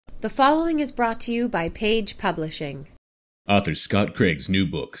The following is brought to you by Page Publishing. Author Scott Craig's new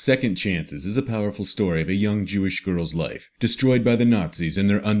book, Second Chances, is a powerful story of a young Jewish girl's life, destroyed by the Nazis and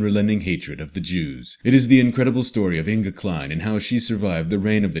their unrelenting hatred of the Jews. It is the incredible story of Inga Klein and how she survived the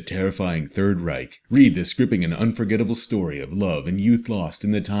reign of the terrifying Third Reich. Read this gripping and unforgettable story of love and youth lost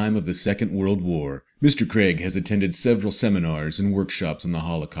in the time of the Second World War. Mr. Craig has attended several seminars and workshops on the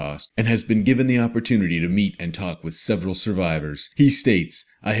Holocaust and has been given the opportunity to meet and talk with several survivors. He states,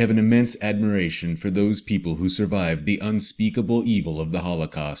 "I have an immense admiration for those people who survived the unspeakable evil of the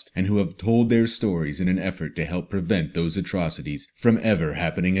Holocaust and who have told their stories in an effort to help prevent those atrocities from ever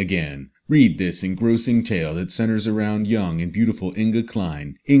happening again." Read this engrossing tale that centers around young and beautiful Inga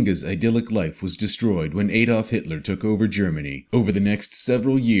Klein. Inga's idyllic life was destroyed when Adolf Hitler took over Germany. Over the next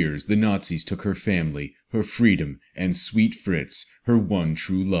several years, the Nazis took her family, her freedom, and sweet Fritz, her one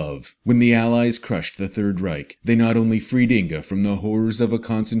true love. When the Allies crushed the Third Reich, they not only freed Inga from the horrors of a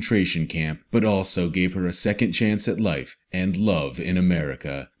concentration camp, but also gave her a second chance at life and love in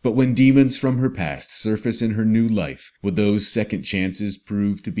America. But when demons from her past surface in her new life, will those second chances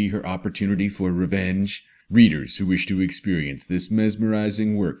prove to be her opportunity for revenge? Readers who wish to experience this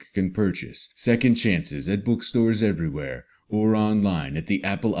mesmerizing work can purchase Second Chances at bookstores everywhere or online at the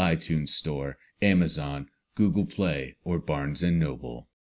Apple iTunes Store, Amazon, Google Play, or Barnes & Noble.